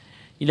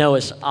You know,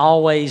 it's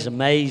always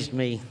amazed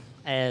me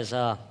as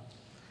I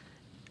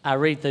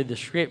read through the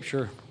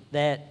scripture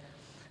that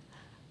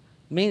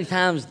many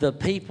times the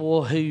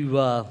people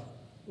who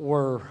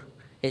were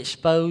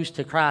exposed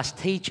to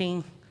Christ's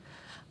teaching,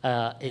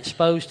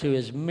 exposed to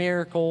his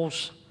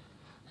miracles,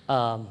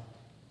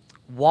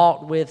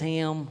 walked with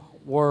him,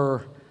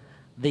 were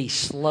the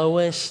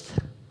slowest,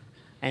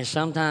 and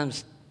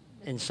sometimes,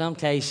 in some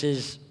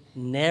cases,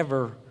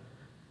 never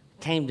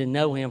came to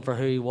know him for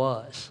who he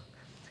was.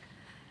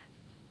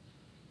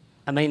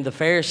 I mean, the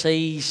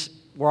Pharisees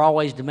were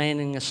always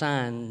demanding a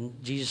sign.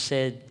 Jesus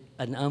said,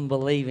 an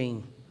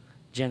unbelieving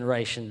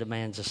generation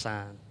demands a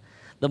sign.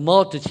 The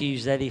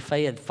multitudes that he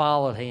fed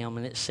followed him,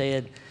 and it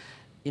said,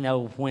 you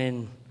know,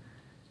 when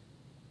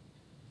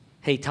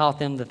he taught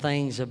them the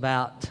things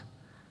about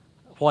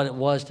what it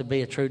was to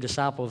be a true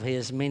disciple of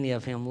his, many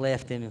of him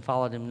left him and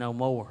followed him no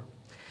more.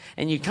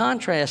 And you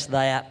contrast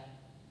that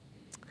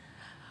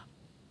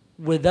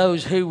with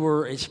those who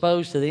were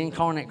exposed to the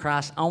incarnate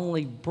Christ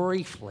only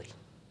briefly.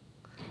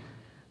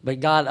 But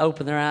God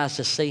opened their eyes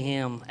to see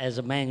him as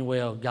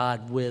Emmanuel,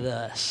 God with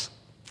us.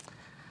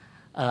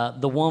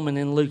 The woman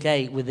in Luke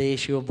 8 with the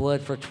issue of blood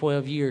for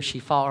 12 years, she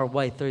fought her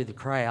way through the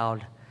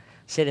crowd,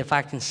 said, if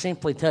I can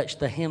simply touch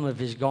the hem of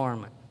his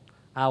garment,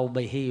 I will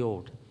be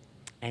healed.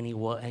 And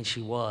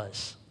she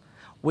was.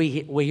 We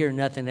hear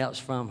nothing else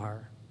from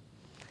her.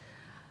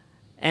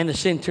 And the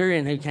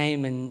centurion who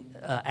came and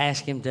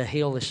asked him to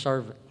heal his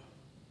servant.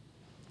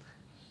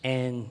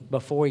 And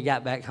before he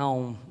got back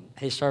home,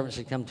 his servants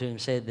had come to him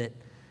and said that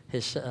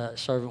his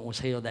servant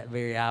was healed that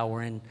very hour.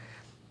 And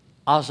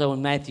also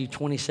in Matthew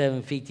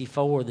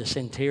 27:54, the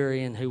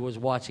centurion who was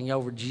watching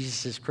over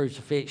Jesus'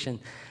 crucifixion,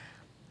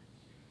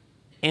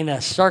 in a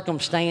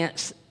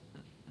circumstance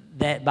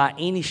that by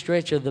any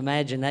stretch of the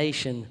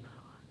imagination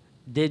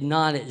did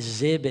not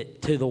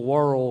exhibit to the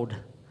world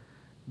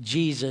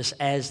Jesus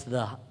as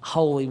the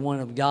Holy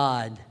One of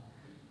God,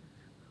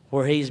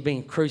 where he's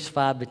being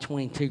crucified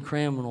between two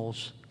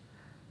criminals.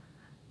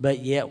 But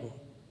yet,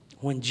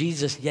 when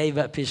Jesus gave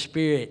up his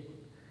spirit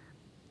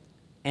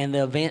and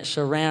the events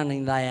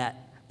surrounding that,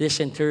 this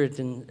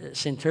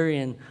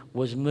centurion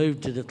was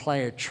moved to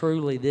declare,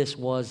 truly this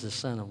was the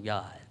Son of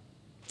God.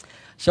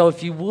 So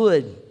if you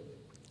would,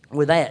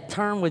 with that,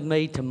 turn with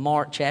me to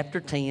Mark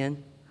chapter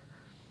 10,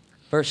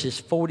 verses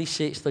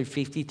 46 through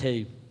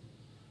 52.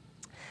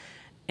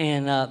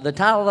 And the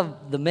title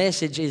of the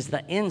message is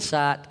The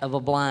Insight of a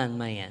Blind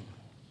Man.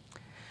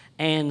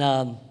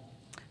 And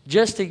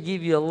just to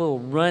give you a little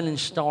running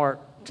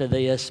start to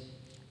this,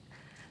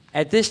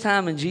 at this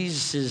time in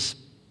Jesus'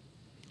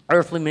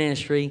 earthly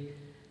ministry,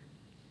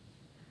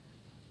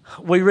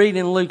 we read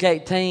in Luke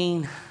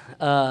 18,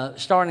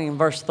 starting in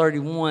verse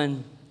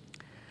 31,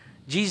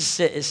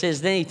 it says,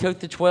 then he took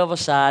the 12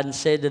 aside and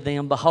said to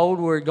them, behold,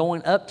 we're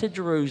going up to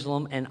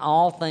Jerusalem, and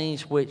all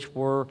things which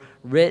were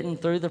written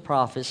through the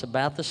prophets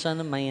about the Son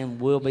of Man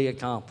will be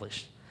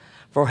accomplished.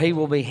 For he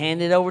will be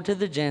handed over to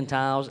the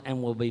Gentiles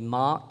and will be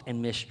mocked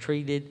and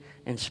mistreated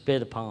and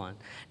spit upon.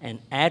 And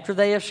after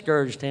they have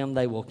scourged him,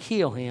 they will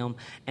kill him,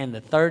 and the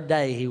third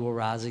day he will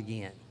rise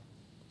again.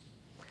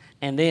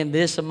 And then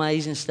this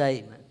amazing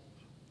statement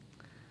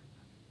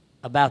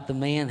about the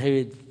man who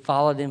had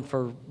followed him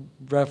for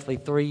roughly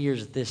 3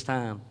 years at this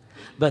time.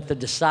 But the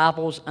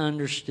disciples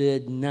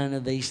understood none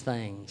of these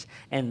things,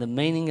 and the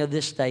meaning of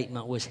this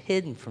statement was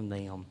hidden from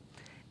them,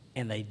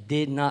 and they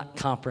did not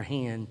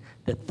comprehend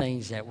the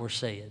things that were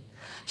said.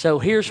 So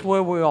here's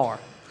where we are.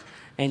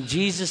 And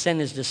Jesus and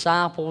his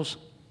disciples,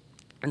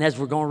 and as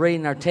we're going to read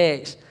in our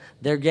text,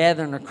 they're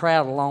gathering a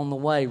crowd along the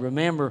way.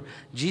 Remember,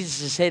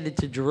 Jesus is headed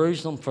to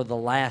Jerusalem for the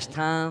last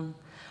time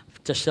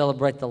to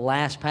celebrate the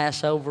last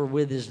Passover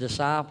with his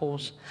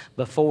disciples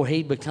before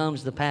he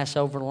becomes the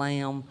Passover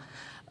lamb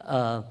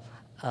that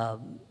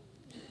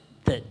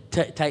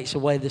takes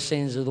away the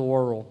sins of the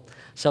world.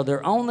 So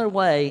they're on their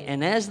way,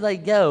 and as they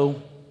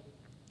go,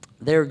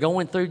 they're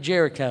going through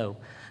Jericho.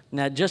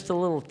 Now, just a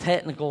little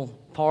technical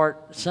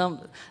part.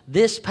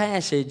 This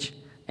passage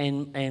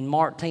in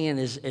Mark 10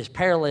 is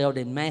paralleled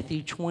in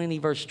Matthew 20,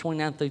 verses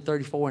 29 through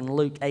 34, and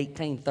Luke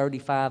 18,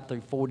 35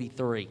 through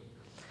 43.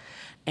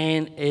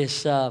 And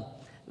it's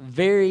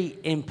very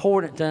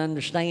important to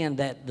understand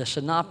that the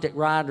synoptic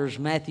writers,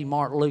 Matthew,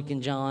 Mark, Luke,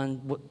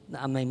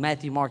 and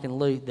Matthew, Mark, and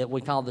Luke, that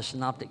we call the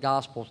synoptic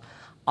gospels,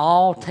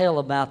 all tell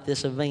about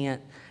this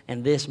event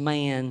and this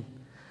man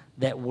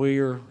that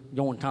we're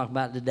going to talk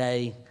about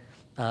today,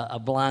 a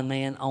blind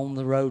man on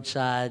the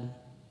roadside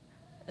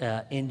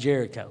in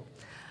Jericho.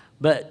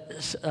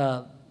 But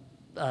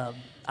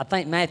I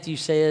think Matthew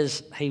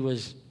says he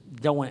was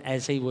going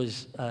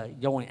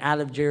out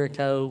of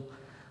Jericho.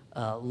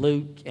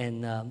 Luke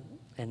and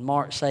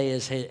Mark say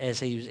as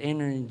he was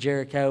entering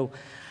Jericho,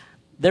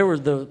 there were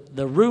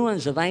the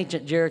ruins of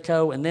ancient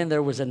Jericho, and then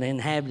there was an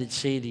inhabited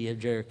city of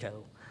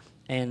Jericho.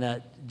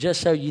 And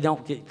just so you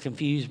don't get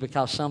confused,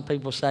 because some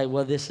people say,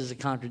 well, this is a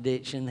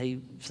contradiction.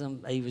 He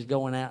was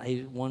going out.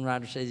 One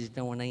writer says he's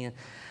going in.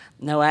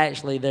 No,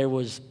 actually, there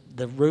was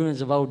the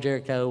ruins of old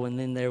Jericho, and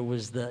then there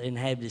was the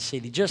inhabited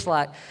city. Just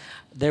like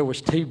there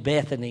was two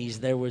Bethanies.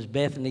 There was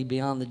Bethany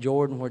beyond the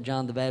Jordan where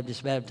John the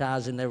Baptist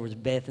baptized, and there was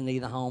Bethany,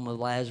 the home of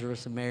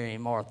Lazarus and Mary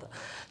and Martha.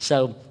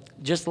 So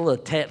just a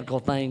little technical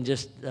thing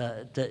just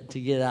to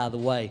get out of the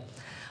way.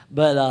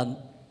 But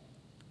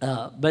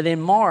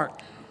in Mark,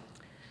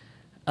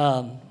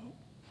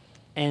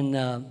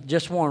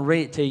 just want to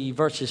read it to you,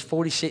 verses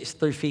 46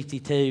 through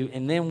 52,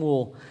 and then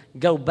we'll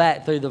go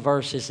back through the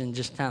verses and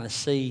just kind of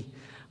see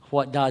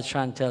what God's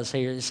trying to tell us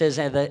here. It says,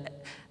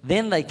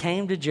 then they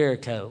came to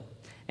Jericho.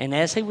 And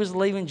as he was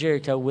leaving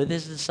Jericho with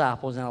his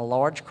disciples and a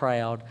large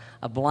crowd,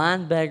 a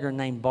blind beggar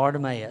named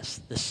Bartimaeus,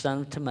 the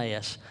son of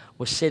Timaeus,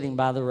 was sitting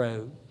by the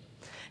road.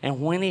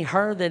 And when he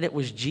heard that it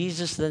was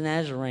Jesus the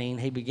Nazarene,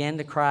 he began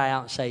to cry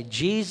out and say,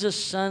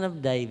 Jesus, son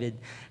of David,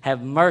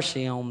 have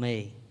mercy on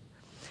me.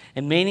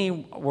 And many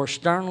were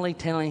sternly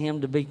telling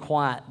him to be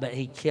quiet, but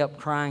he kept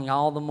crying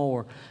all the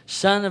more,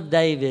 Son of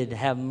David,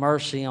 have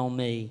mercy on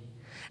me.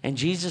 And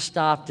Jesus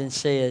stopped and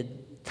said,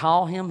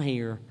 call him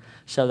here.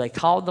 So they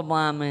called the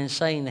blind man,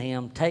 saying to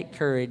him, take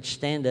courage,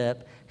 stand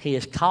up, he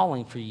is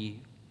calling for you.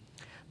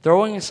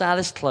 Throwing aside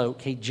his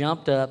cloak, he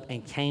jumped up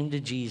and came to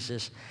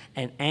Jesus,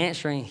 and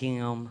answering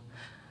him,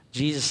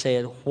 Jesus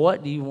said,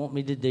 what do you want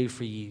me to do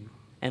for you?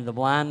 And the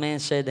blind man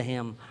said to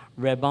him,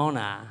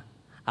 Rabboni,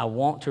 I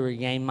want to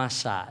regain my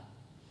sight.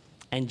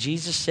 And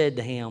Jesus said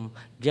to him,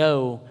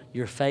 go,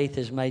 your faith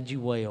has made you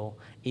well.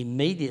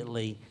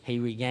 Immediately he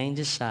regained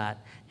his sight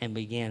and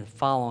began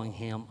following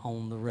him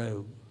on the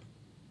road.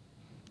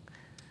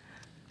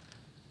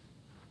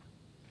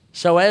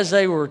 So as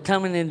they were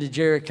coming into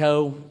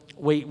Jericho,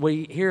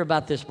 we hear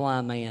about this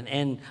blind man.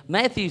 And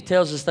Matthew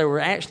tells us there were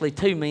actually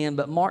two men,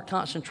 but Mark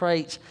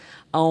concentrates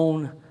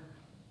on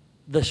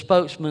the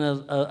spokesman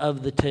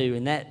of the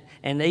two,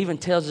 and even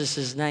tells us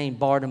his name,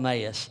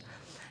 Bartimaeus.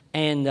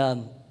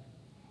 And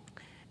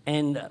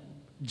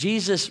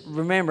Jesus,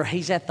 remember,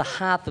 he's at the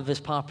height of his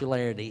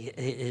popularity.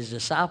 His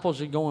disciples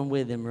are going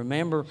with him.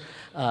 Remember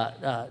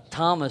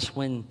Thomas,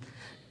 when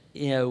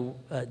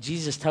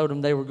Jesus told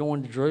him they were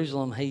going to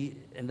Jerusalem,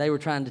 and they were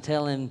trying to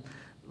tell him,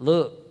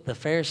 look, the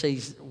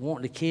Pharisees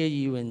want to kill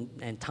you,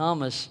 and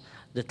Thomas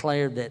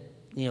declared that,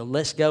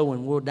 let's go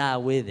and we'll die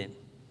with him.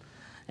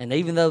 And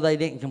even though they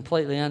didn't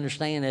completely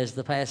understand, as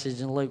the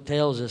passage in Luke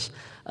tells us,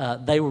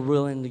 they were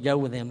willing to go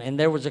with him. And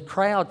there was a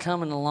crowd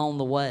coming along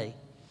the way.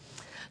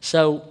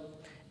 So,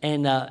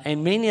 and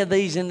many of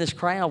these in this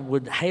crowd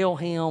would hail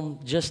him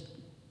just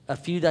a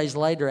few days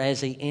later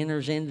as he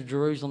enters into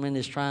Jerusalem in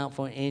his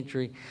triumphal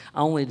entry,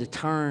 only to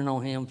turn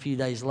on him a few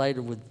days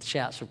later with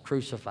shouts of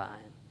crucify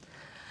him.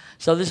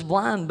 So this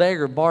blind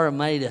beggar,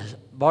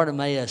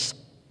 Bartimaeus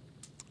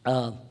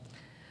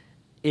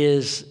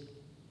is,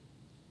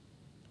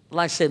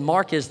 like I said,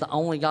 Mark is the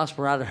only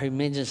gospel writer who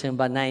mentions him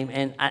by name.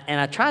 And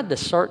I tried to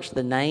search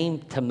the name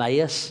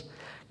Timaeus,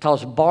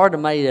 because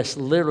Bartimaeus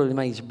literally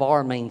means,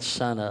 bar means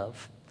son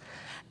of.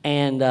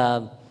 And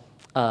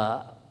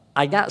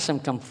I got some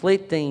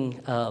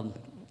conflicting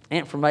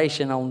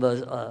information on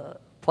the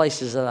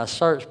places that I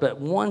searched, but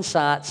one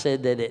site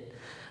said that it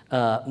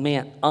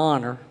meant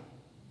honor,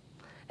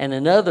 and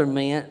another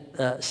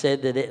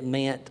said that it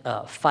meant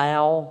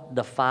foul,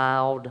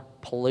 defiled,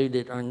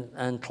 polluted, or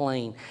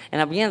unclean.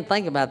 And I began to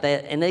think about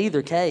that. In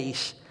either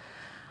case,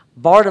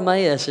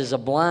 Bartimaeus is a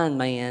blind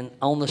man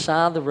on the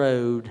side of the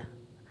road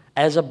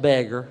as a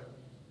beggar,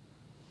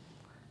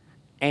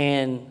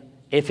 and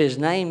if his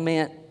name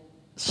meant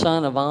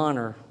son of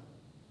honor,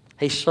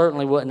 he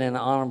certainly wasn't in an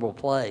honorable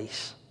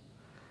place.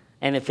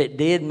 And if it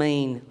did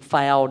mean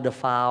foul,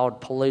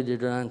 defiled,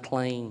 polluted, or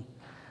unclean,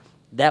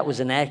 that was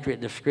an accurate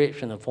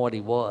description of what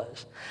he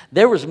was.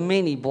 There was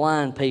many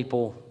blind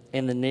people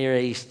in the Near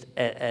East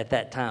at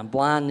that time.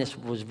 Blindness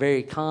was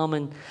very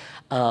common.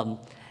 And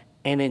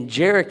in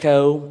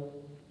Jericho,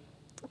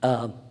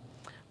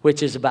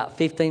 which is about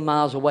 15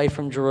 miles away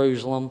from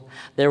Jerusalem,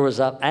 there was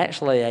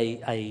actually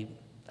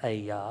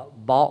a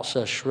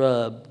balsa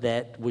shrub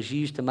that was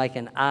used to make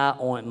an eye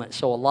ointment.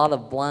 So a lot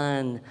of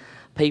blind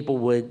people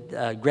would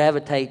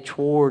gravitate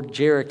toward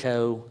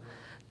Jericho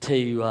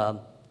to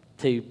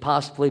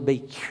possibly be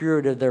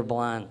cured of their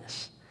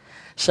blindness.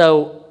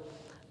 So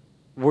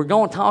we're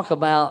going to talk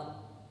about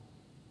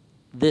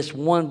this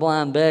one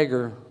blind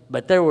beggar,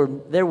 but there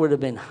would have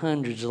been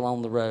hundreds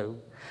along the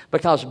road.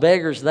 Because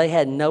beggars, they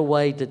had no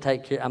way to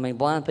take care.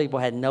 Blind people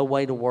had no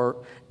way to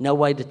work, no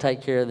way to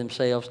take care of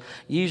themselves.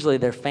 Usually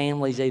their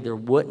families either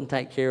wouldn't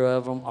take care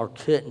of them or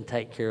couldn't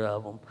take care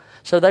of them.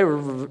 So they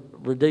were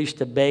reduced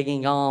to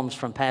begging alms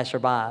from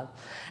passerby.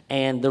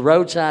 And the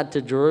roadside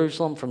to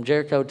Jerusalem, from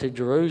Jericho to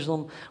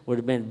Jerusalem, would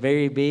have been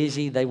very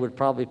busy. They would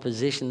probably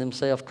position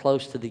themselves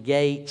close to the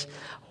gates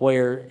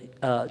where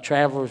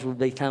travelers would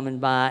be coming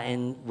by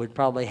and would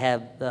probably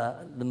have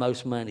the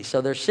most money.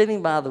 So they're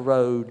sitting by the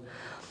road,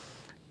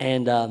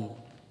 and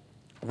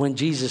when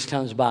Jesus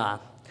comes by.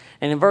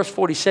 And in verse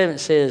 47 it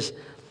says,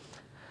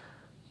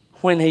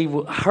 when he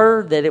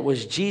heard that it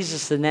was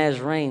Jesus the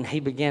Nazarene, he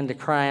began to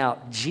cry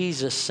out,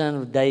 Jesus, son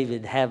of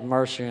David, have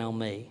mercy on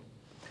me.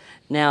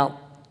 Now,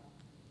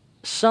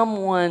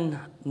 someone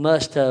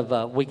must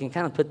have, we can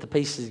kind of put the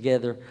pieces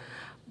together.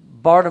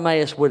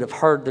 Bartimaeus would have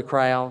heard the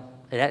crowd.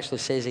 It actually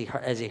says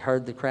as he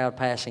heard the crowd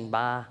passing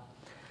by,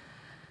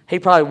 he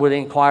probably would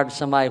have inquired to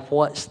somebody,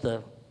 what's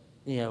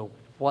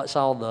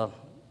all the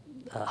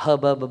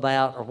hubbub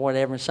about or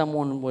whatever. And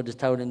someone would have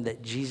told him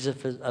that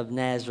Jesus of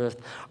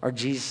Nazareth or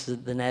Jesus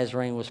the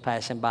Nazarene was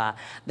passing by.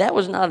 That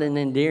was not an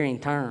endearing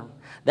term.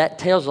 That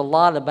tells a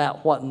lot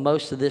about what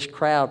most of this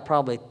crowd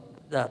probably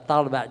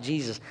thought about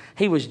Jesus.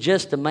 He was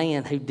just a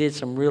man who did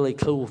some really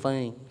cool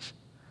things.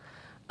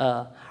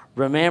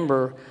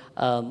 Remember,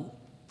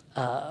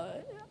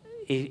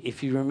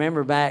 if you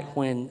remember back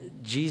when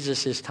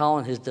Jesus is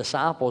calling his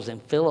disciples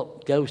and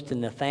Philip goes to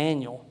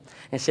Nathanael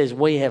and says,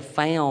 we have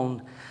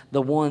found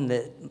the one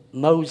that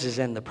Moses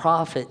and the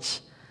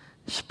prophets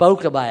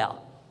spoke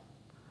about,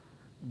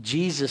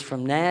 Jesus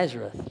from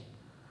Nazareth.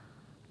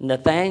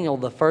 Nathanael,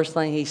 the first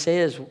thing he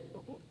says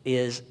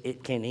is,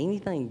 can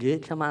anything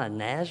good come out of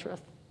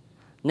Nazareth?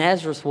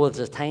 Nazareth was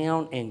a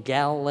town in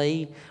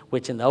Galilee,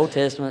 which in the Old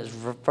Testament is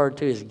referred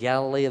to as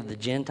Galilee of the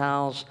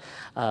Gentiles.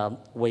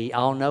 We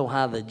all know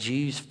how the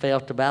Jews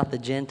felt about the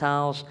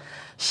Gentiles.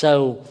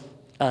 So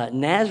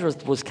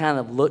Nazareth was kind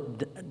of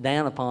looked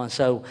down upon.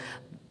 So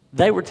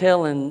they were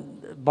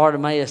telling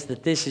Bartimaeus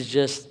that this is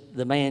just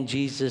the man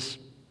Jesus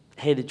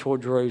headed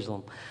toward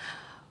Jerusalem.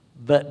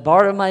 But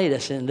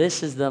Bartimaeus, and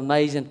this is the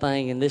amazing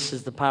thing, and this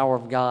is the power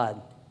of God.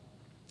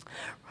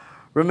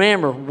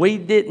 Remember,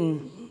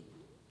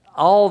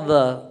 all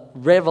the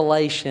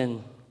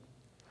revelation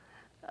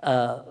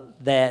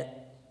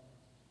that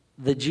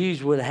the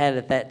Jews would have had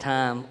at that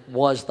time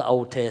was the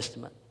Old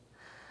Testament.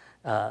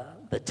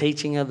 The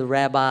teaching of the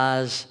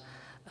rabbis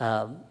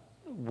and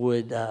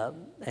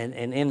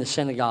in the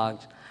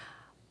synagogues.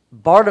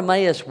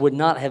 Bartimaeus would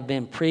not have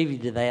been privy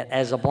to that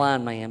as a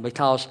blind man,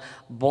 because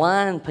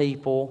blind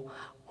people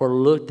were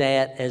looked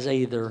at as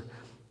either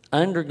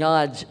under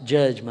God's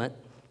judgment,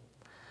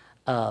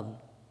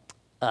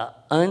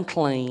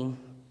 unclean,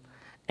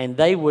 and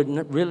they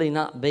would really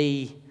not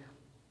be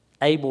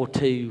able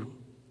to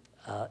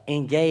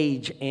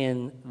engage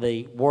in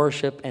the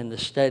worship and the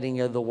studying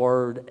of the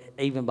Word,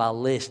 even by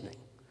listening.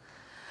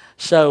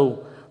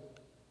 So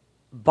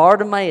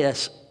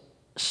Bartimaeus,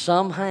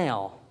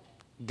 somehow,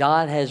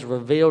 God has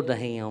revealed to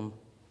him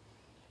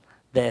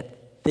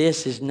that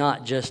this is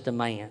not just a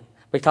man.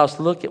 Because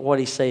look at what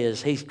he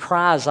says. He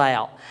cries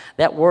out.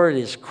 That word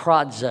is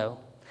krazo.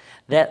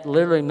 That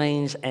literally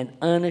means an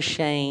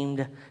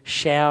unashamed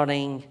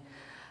shouting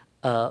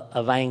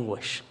of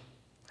anguish.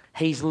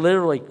 He's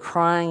literally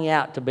crying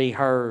out to be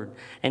heard.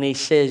 And he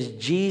says,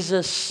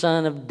 Jesus,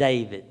 Son of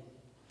David.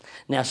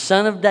 Now,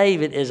 Son of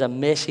David is a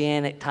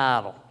messianic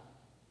title.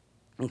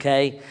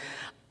 Okay?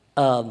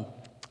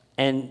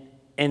 And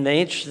the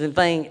interesting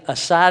thing,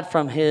 aside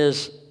from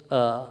his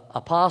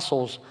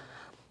apostles,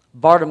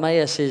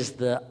 Bartimaeus is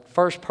the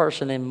first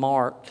person in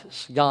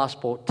Mark's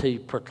gospel to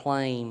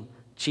proclaim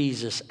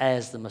Jesus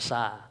as the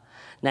Messiah.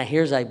 Now,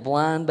 here's a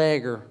blind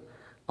beggar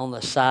on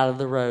the side of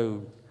the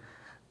road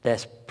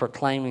that's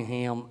proclaiming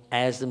him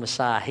as the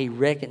Messiah. He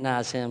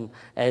recognized him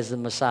as the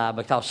Messiah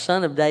because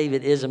Son of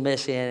David is a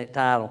messianic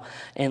title.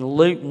 In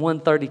Luke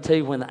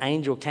 1:32, when the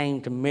angel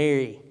came to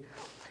Mary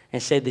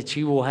and said that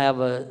you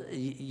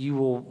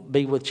will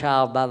be with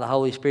child by the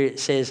Holy Spirit, it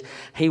says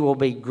he will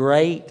be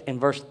great. In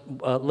Luke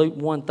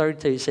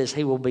 1:32, it says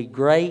he will be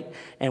great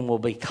and will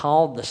be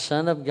called the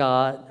Son of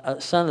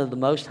God, Son of the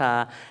Most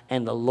High,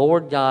 and the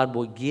Lord God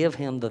will give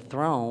him the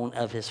throne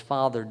of his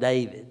father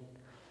David.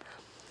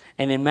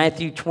 And in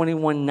Matthew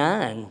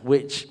 21:9,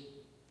 which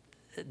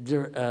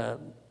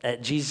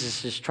at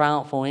Jesus'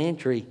 triumphal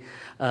entry,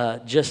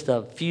 just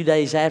a few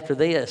days after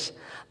this,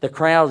 the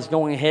crowd is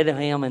going ahead of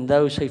him, and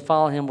those who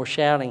follow him were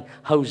shouting,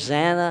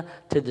 Hosanna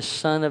to the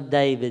Son of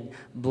David.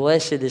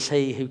 Blessed is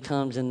he who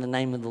comes in the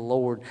name of the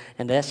Lord.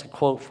 And that's a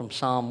quote from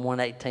Psalm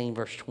 118,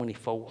 verse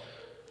 24.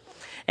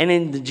 And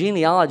in the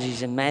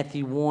genealogies in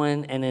Matthew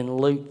 1 and in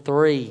Luke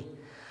 3,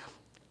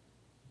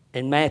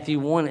 in Matthew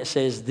 1 it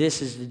says,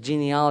 this is the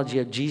genealogy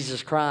of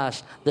Jesus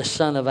Christ, the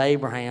son of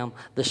Abraham,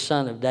 the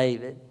son of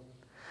David.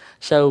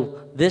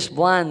 So this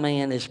blind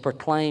man is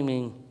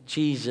proclaiming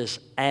Jesus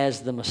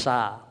as the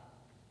Messiah.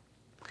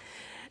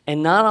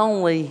 And not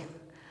only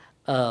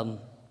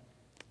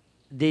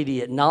did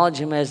he acknowledge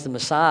him as the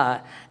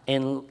Messiah,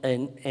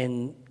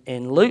 in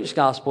Luke's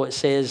gospel it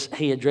says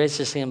he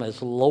addresses him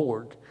as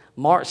Lord.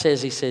 Mark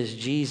says he says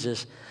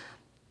Jesus.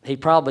 He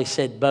probably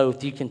said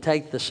both. You can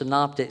take the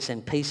synoptics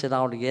and piece it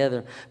all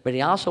together, but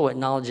he also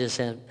acknowledges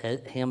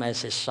him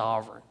as his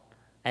sovereign,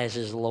 as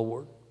his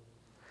Lord.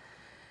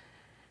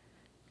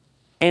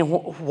 And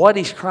what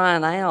he's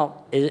crying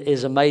out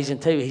is amazing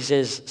too. He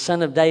says,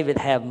 Son of David,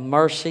 have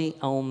mercy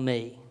on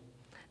me.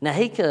 Now,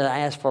 he could have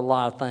asked for a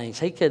lot of things.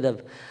 He could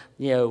have,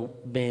 he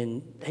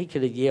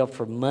could have yelled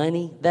for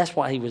money. That's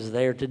what he was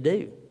there to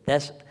do.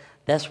 That's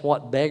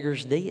what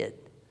beggars did.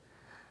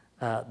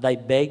 They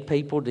begged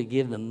people to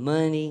give them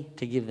money,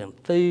 to give them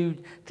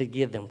food, to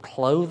give them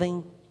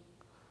clothing.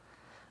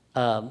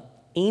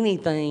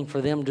 Anything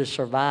for them to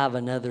survive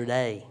another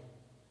day.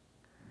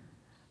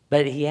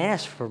 But he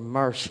asked for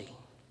mercy.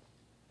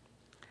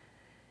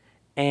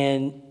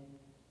 And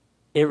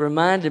it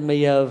reminded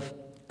me of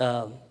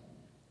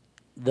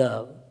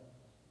the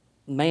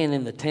man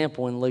in the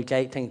temple in Luke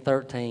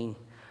 18:13,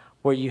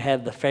 where you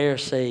have the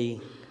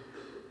Pharisee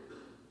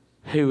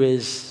who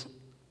is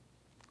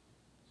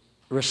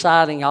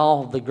reciting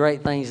all the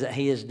great things that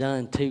he has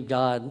done to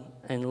God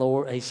and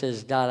Lord. He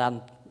says,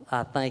 God,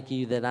 I thank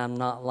you that I'm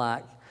not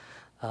like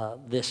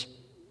this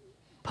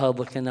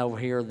publican over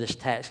here, this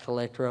tax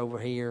collector over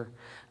here.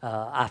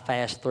 I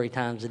fast 3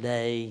 times a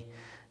day,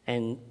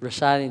 and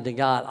reciting to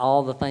God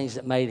all the things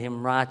that made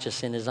him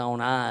righteous in his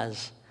own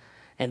eyes.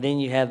 And then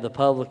you have the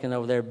publican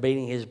over there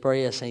beating his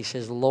breast, and he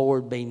says,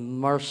 Lord, be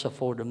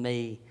merciful to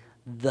me,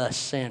 the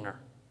sinner.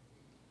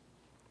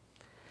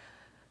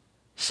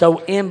 So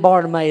in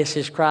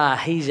Bartimaeus' cry,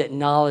 he's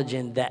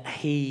acknowledging that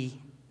he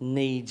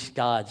needs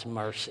God's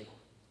mercy.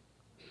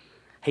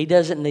 He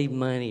doesn't need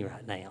money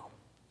right now.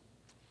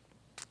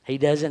 He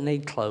doesn't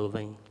need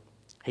clothing.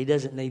 He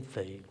doesn't need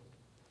food.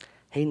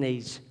 He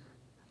needs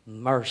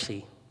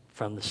mercy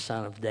from the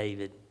Son of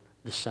David,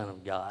 the Son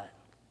of God.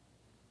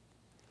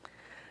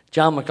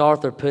 John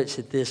MacArthur puts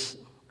it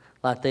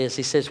like this.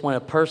 He says, when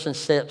a person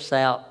steps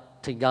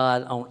out to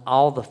God on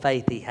all the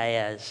faith he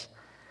has,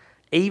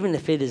 even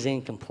if it is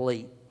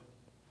incomplete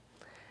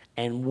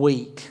and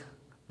weak,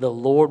 the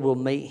Lord will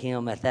meet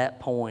him at that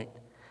point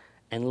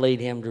and lead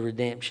him to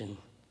redemption.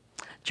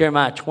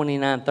 Jeremiah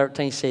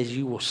 29:13 says,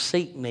 you will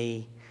seek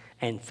me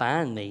and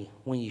find me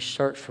when you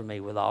search for me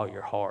with all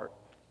your heart.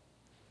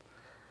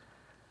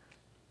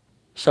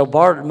 So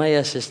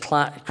Bartimaeus is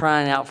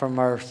crying out for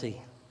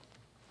mercy.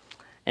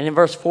 And in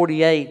verse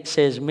 48 it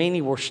says,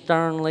 many were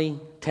sternly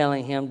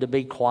telling him to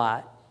be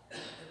quiet.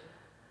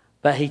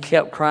 But he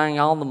kept crying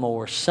all the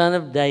more, Son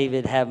of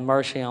David, have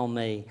mercy on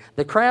me.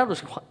 The crowd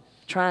was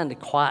trying to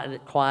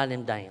quiet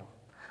him down.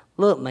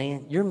 Look,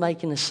 man, you're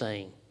making a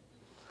scene.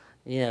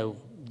 You know,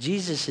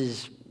 Jesus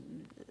is,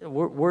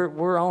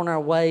 we're on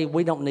our way.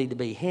 We don't need to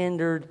be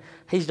hindered.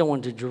 He's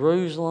going to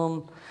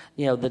Jerusalem.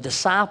 You know, the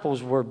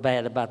disciples were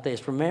bad about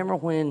this. Remember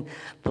when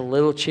the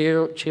little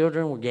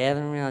children were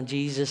gathering around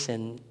Jesus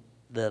and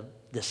the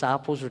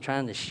disciples were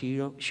trying to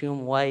shoo him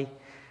away?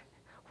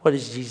 What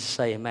does Jesus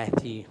say in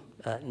Matthew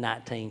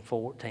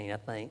 19:14, I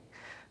think?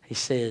 He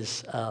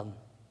says,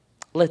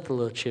 let the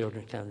little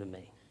children come to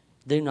me.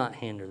 Do not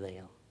hinder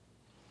them.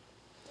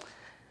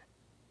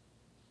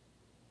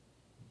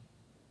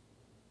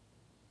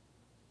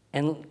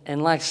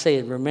 And like I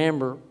said,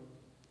 remember,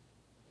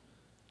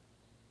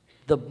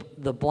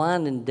 the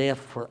blind and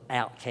deaf were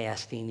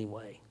outcast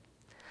anyway.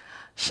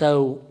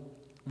 So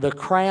the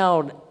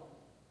crowd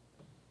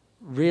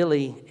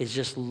really is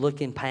just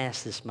looking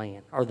past this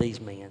man, or these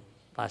men.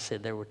 I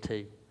said there were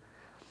 2.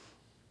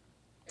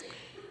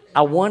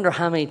 I wonder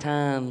how many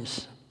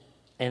times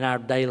in our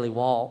daily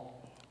walk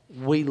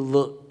we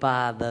look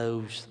by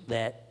those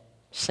that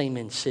seem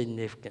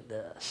insignificant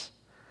to us,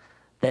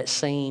 that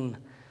seem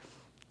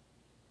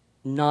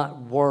not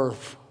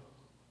worth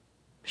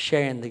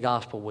sharing the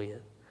gospel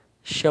with,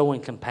 showing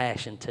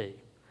compassion to,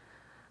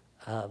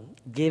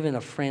 giving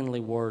a friendly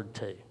word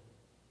to.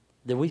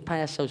 Do we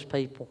pass those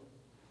people?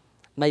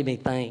 Made me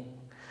think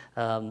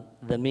the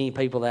many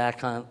people that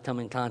I come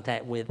in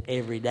contact with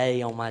every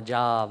day on my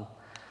job,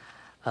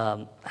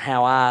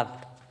 how I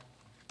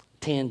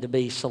tend to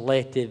be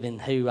selective in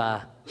who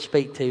I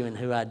speak to and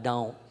who I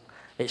don't,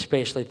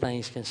 especially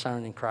things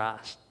concerning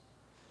Christ.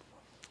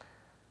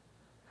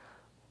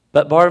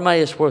 But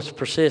Bartimaeus was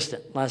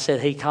persistent. Like I said,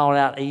 he called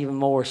out even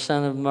more,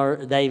 Son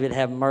of David,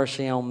 have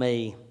mercy on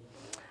me.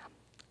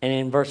 And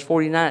in verse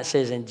 49 it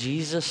says, and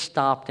Jesus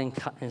stopped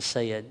and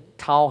said,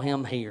 call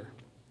him here.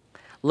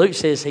 Luke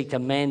says he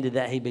commanded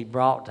that he be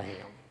brought to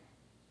him.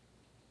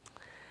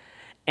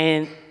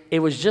 And it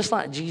was just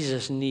like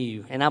Jesus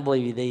knew, and I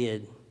believe he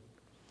did.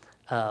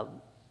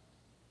 And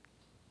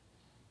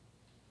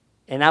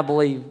I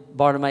believe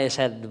Bartimaeus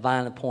had a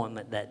divine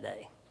appointment that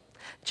day.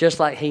 Just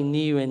like he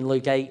knew in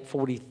Luke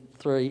 8:43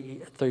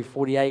 through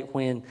 48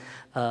 when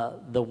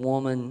the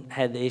woman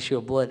had the issue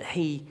of blood.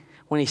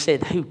 When he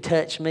said, who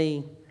touched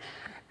me?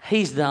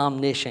 He's the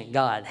omniscient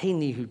God. He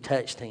knew who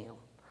touched him.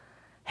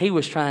 He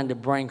was trying to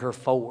bring her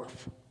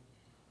forth.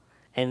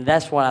 And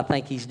that's what I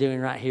think he's doing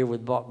right here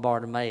with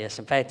Bartimaeus.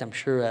 In fact, I'm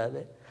sure of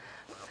it.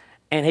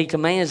 And he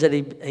commands that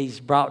he's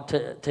brought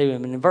to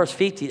him. And in verse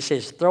 50 it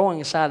says, throwing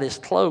aside his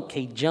cloak,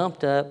 he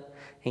jumped up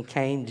and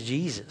came to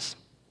Jesus.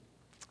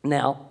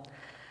 Now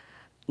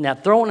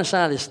throwing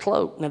aside his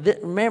cloak,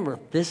 remember,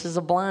 this is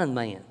a blind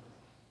man.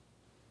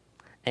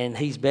 And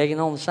he's begging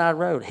on the side of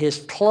the road. His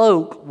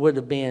cloak would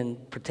have been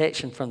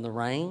protection from the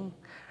rain,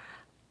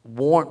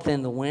 warmth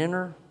in the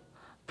winter,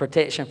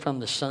 protection from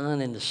the sun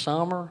in the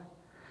summer.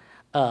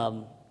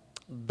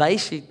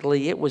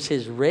 Basically, it was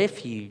his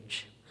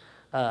refuge.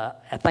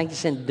 I think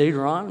it's in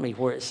Deuteronomy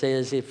where it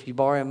says, if you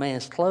borrow a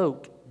man's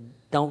cloak,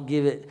 don't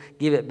give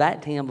it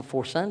back to him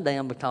before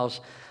sundown,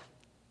 because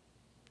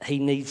he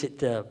needs it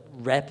to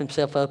wrap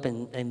himself up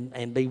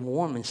and be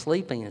warm and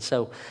sleeping. And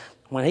so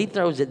when he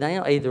throws it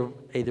down,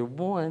 either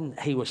one,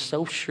 he was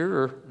so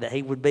sure that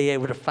he would be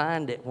able to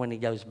find it when he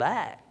goes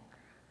back.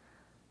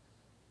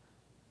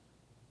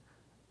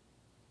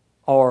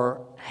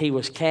 or he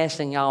was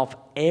casting off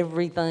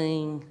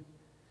everything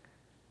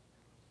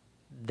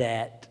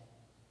that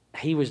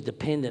he was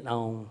dependent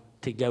on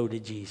to go to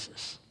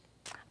Jesus.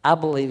 I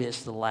believe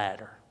it's the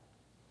latter.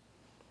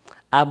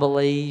 I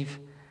believe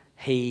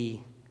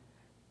he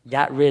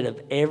got rid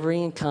of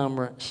every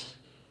encumbrance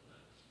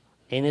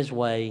in his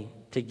way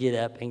to get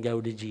up and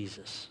go to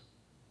Jesus.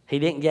 He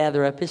didn't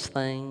gather up his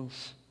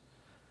things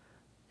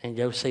and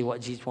go see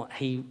what Jesus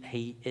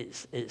wanted.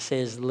 It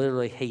says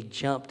literally he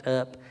jumped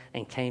up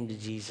and came to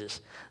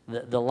Jesus.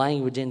 The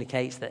language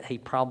indicates that he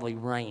probably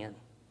ran.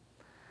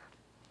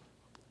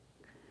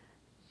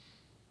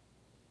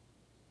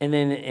 And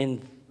then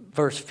in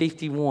verse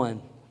 51,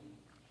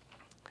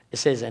 it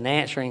says, and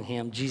answering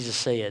him, Jesus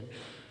said,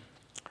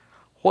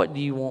 what do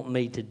you want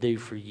me to do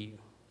for you?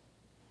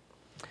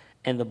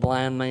 And the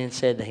blind man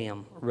said to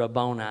him,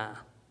 Rabboni,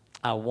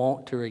 I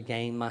want to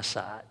regain my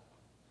sight.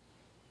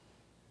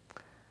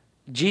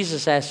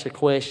 Jesus asked a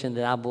question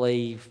that I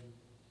believe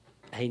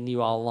he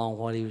knew all along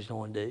what he was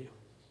going to do.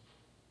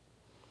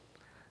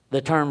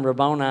 The term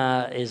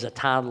Rabboni is a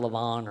title of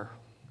honor.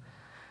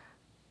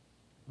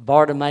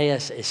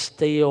 Bartimaeus is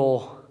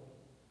still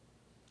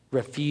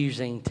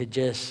refusing to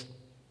just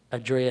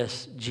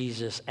address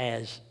Jesus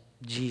as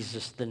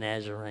Jesus the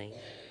Nazarene.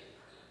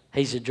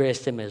 He's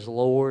addressed him as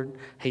Lord.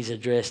 He's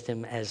addressed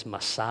him as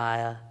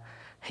Messiah.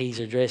 He's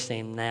addressed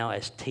him now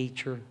as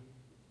teacher.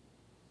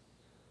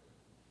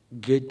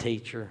 Good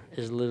teacher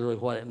is literally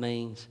what it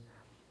means.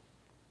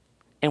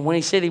 And when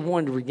he said he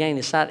wanted to regain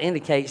his sight, it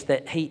indicates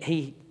that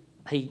he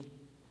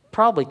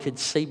probably could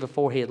see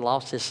before he had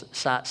lost his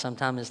sight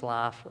sometime in his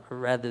life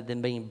rather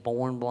than being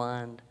born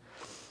blind.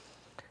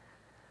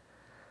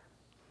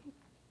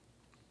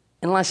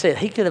 And like I said,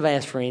 he could have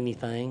asked for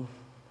anything,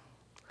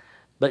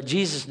 but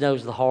Jesus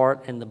knows the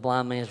heart, and the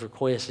blind man's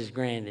request is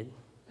granted.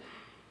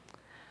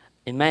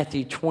 In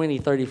Matthew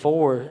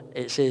 20:34,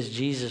 it says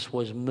Jesus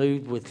was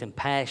moved with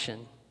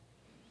compassion,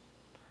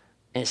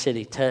 and it said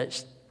he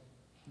touched,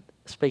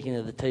 speaking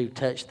of the two,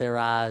 touched their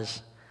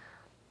eyes,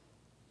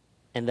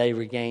 and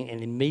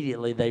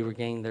immediately they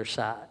regained their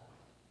sight.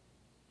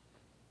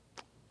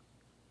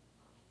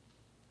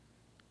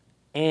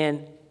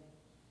 And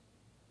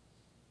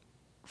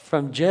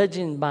from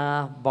judging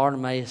by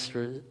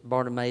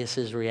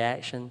Bartimaeus'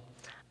 reaction,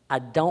 I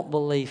don't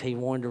believe he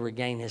wanted to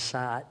regain his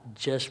sight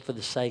just for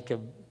the sake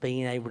of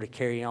being able to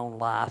carry on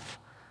life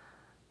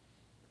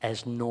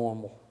as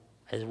normal,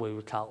 as we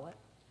would call it.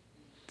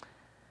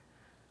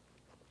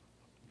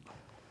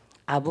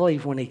 I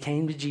believe when he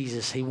came to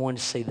Jesus, he wanted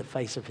to see the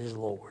face of his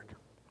Lord.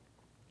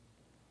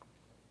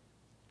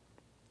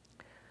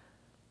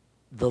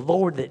 The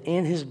Lord that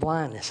in his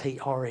blindness he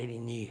already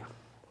knew.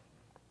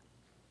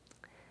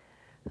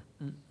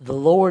 The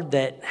Lord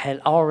that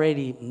had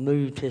already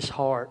moved his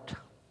heart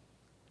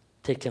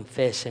to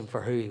confess him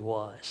for who he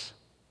was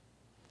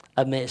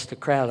amidst a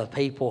crowd of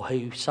people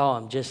who saw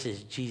him just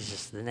as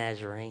Jesus the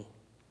Nazarene.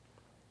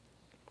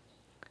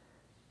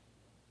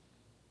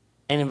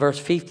 And in verse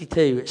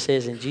 52 it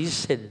says, and Jesus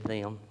said to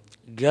them,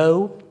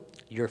 go,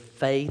 your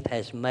faith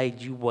has made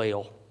you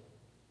well.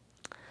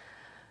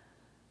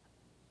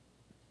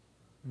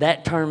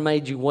 That term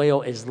made you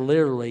well is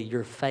literally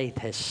your faith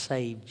has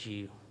saved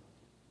you.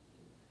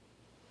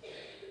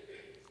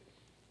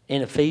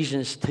 In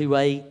Ephesians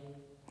 2:8,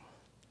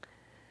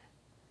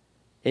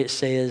 it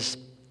says,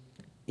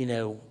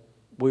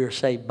 we are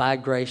saved by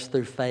grace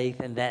through faith,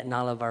 and that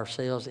not of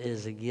ourselves, it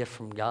is a gift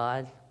from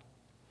God.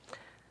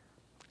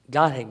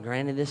 God had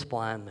granted this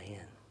blind man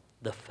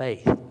the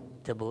faith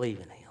to believe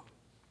in him.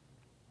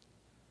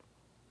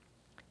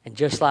 And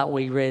just like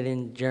we read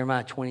in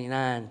Jeremiah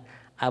 29,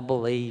 I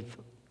believe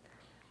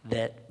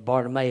that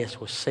Bartimaeus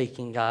was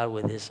seeking God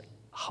with his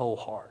whole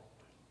heart.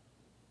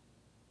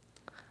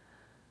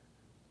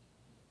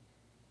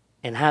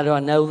 And how do I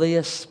know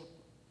this?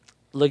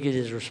 Look at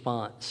his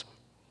response.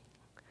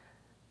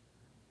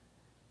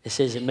 It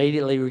says,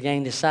 immediately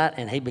regained his sight,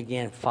 and he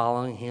began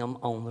following him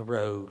on the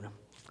road.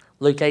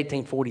 Luke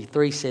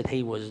 18:43 said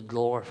he was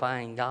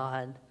glorifying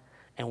God,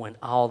 and when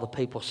all the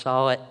people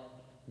saw it,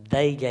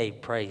 they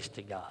gave praise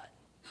to God.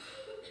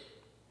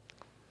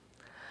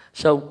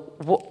 So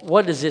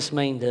what does this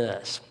mean to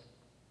us?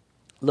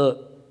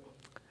 Look,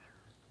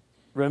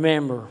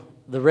 remember,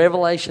 the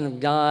revelation of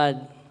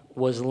God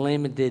was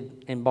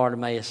limited in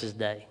Bartimaeus'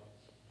 day.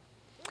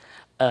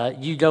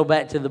 You go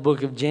back to the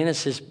book of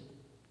Genesis,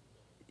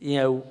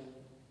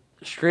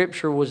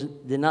 Scripture was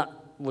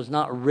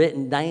not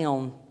written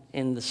down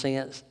in the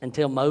sense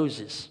until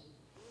Moses.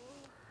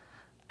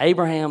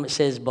 Abraham, it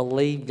says,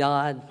 believed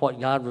God, what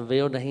God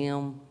revealed to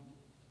him,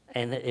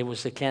 and it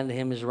was accounted to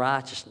him as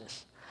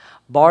righteousness.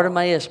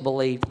 Bartimaeus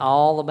believed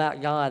all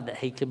about God that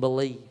he could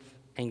believe,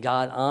 and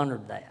God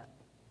honored that.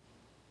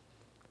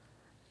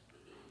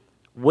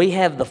 We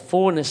have the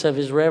fullness of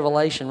his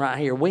revelation right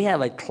here. We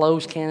have a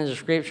closed canon of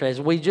Scripture.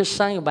 As we just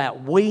sang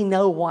about, we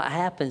know what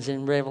happens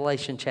in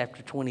Revelation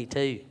chapter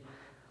 22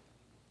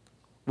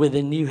 with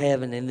the new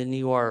heaven and the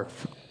new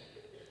earth,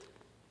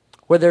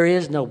 where there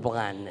is no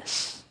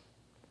blindness.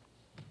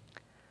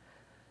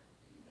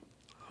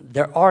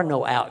 There are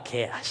no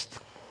outcasts.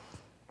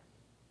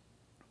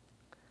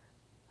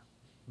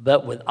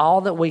 But with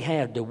all that we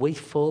have, do we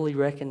fully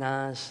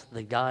recognize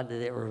the God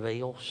that it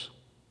reveals?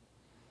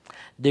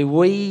 Do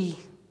we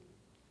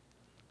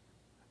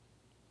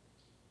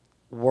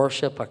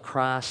worship a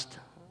Christ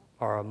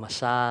or a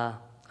Messiah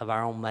of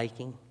our own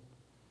making?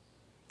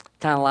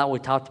 Kind of like we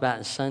talked about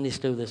in Sunday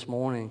school this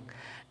morning.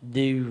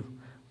 Do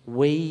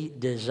we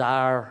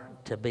desire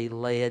to be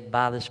led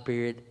by the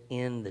Spirit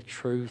in the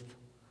truth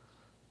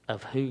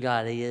of who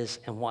God is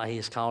and what He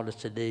has called us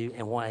to do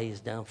and what He has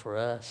done for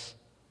us?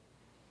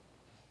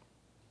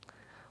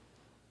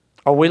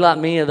 Are we like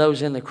many of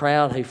those in the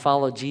crowd who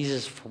followed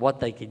Jesus for what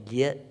they could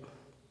get?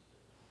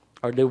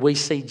 Or do we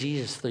see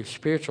Jesus through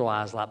spiritual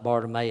eyes like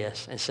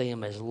Bartimaeus and see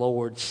Him as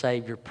Lord,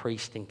 Savior,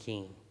 Priest, and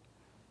King?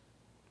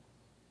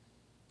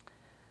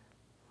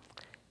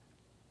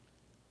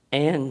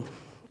 And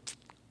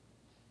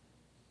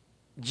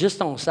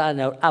just on a side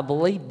note, I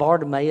believe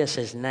Bartimaeus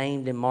is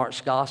named in Mark's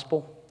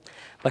Gospel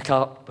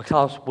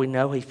because we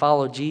know he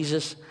followed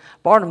Jesus.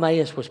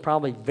 Bartimaeus was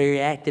probably very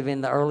active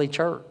in the early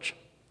church.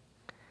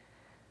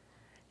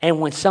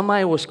 And when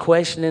somebody was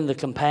questioning the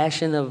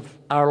compassion of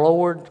our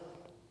Lord,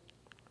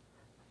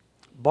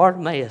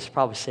 Bartimaeus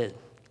probably said,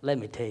 let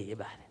me tell you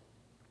about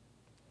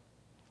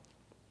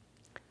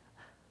it.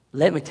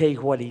 Let me tell you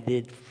what He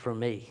did for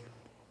me.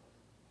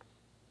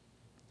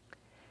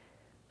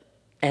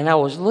 And I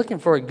was looking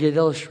for a good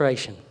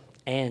illustration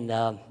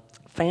and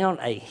found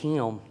a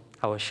hymn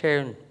I was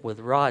sharing with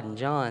Rod and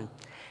John.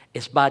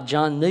 It's by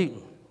John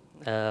Newton.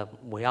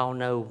 We all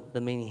know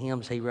the many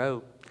hymns he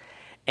wrote.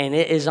 And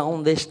it is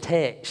on this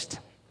text.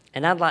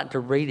 And I'd like to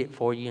read it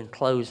for you in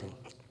closing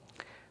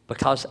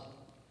because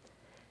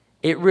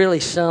it really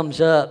sums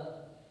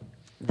up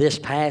this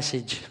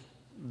passage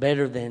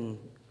better than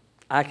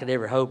I could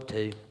ever hope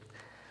to. It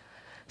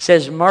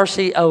says,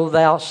 "Mercy, O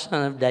thou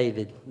Son of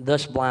David."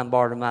 Thus blind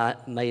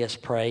Bartimaeus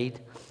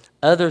prayed.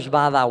 "Others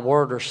by thy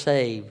word are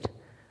saved.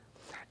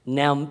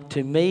 Now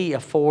to me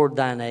afford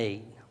thine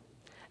aid."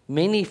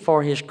 Many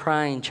for his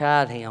crying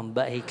chid him,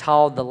 but he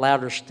called the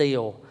louder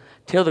still,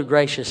 till the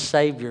gracious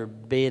Savior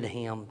bid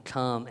him,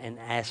 "Come and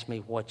ask me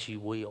what you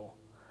will."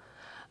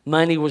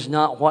 Money was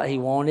not what he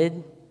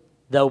wanted,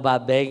 though by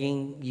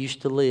begging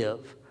used to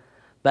live.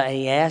 But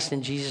he asked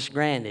and Jesus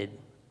granted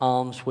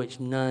alms which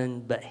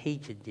none but he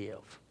could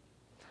give.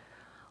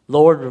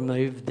 Lord,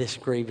 remove this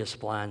grievous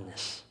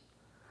blindness.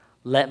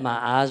 Let my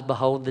eyes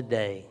behold the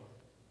day.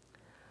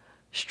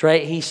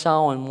 Straight he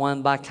saw and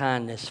won by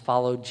kindness,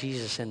 followed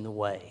Jesus in the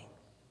way.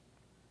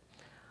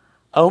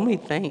 Oh,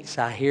 methinks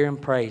I hear him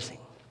praising,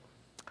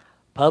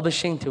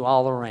 publishing to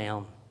all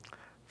around.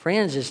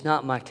 Friends, is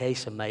not my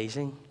case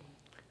amazing?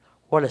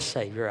 What a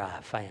Savior I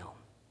have found.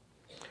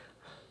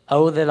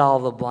 Oh, that all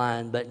the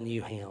blind but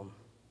knew him,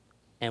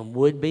 and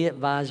would be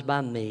advised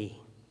by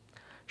me.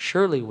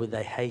 Surely would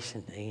they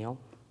hasten to him.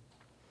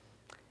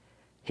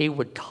 He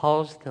would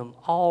cause them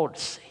all to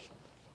see